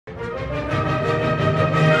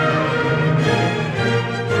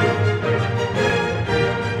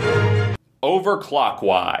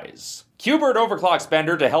overclockwise. Q*bert overclocks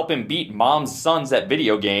Bender to help him beat Mom's sons at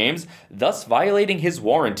video games, thus violating his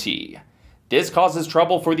warranty. This causes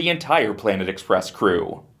trouble for the entire Planet Express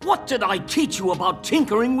crew. What did I teach you about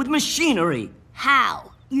tinkering with machinery?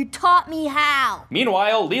 How? You taught me how.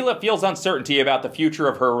 Meanwhile, Leela feels uncertainty about the future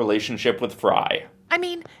of her relationship with Fry. I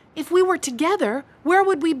mean, if we were together, where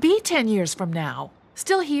would we be 10 years from now?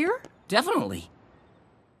 Still here? Definitely.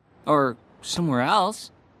 Or somewhere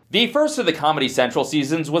else. The first of the Comedy Central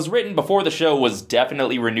seasons was written before the show was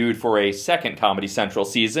definitely renewed for a second Comedy Central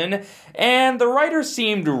season, and the writers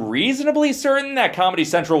seemed reasonably certain that Comedy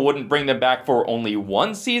Central wouldn't bring them back for only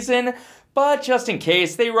one season, but just in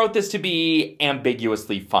case, they wrote this to be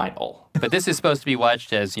ambiguously final. But this is supposed to be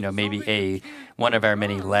watched as, maybe one of our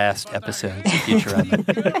many last episodes of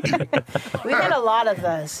Futurama. We had a lot of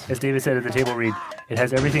those. As David said at the table read, it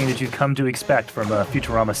has everything that you'd come to expect from a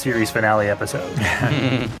Futurama series finale episode.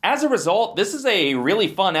 As a result, this is a really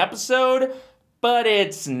fun episode, but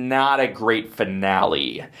it's not a great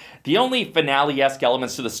finale. The only finale-esque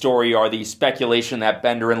elements to the story are the speculation that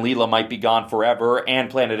Bender and Leela might be gone forever and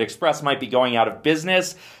Planet Express might be going out of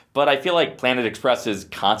business, but I feel like Planet Express is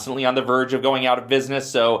constantly on the verge of going out of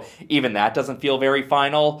business, so even that doesn't feel very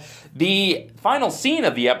final. The final scene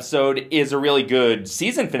of the episode is a really good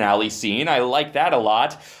season finale scene. I like that a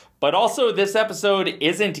lot. But also, this episode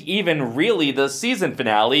isn't even really the season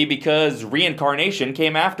finale because Reincarnation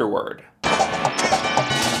came afterward.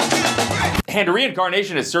 And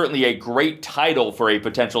Reincarnation is certainly a great title for a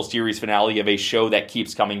potential series finale of a show that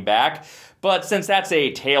keeps coming back. But since that's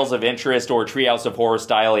a Tales of Interest or Treehouse of Horror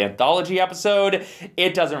style anthology episode,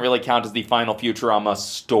 it doesn't really count as the final Futurama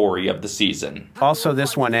story of the season. Also,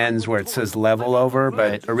 this one ends where it says level over,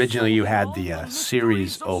 but originally you had the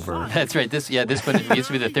series over. That's right. This one used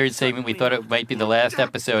to be the third segment. We thought it might be the last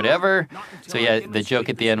episode ever. So yeah, the joke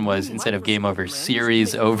at the end was instead of game over,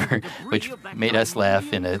 series over, which made us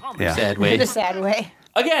laugh in a sad way. In a sad way.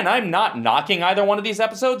 Again, I'm not knocking either one of these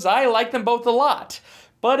episodes. I like them both a lot.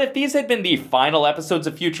 But if these had been the final episodes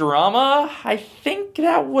of Futurama, I think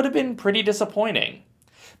that would have been pretty disappointing.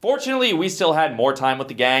 Fortunately, we still had more time with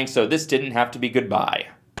the gang, so this didn't have to be goodbye.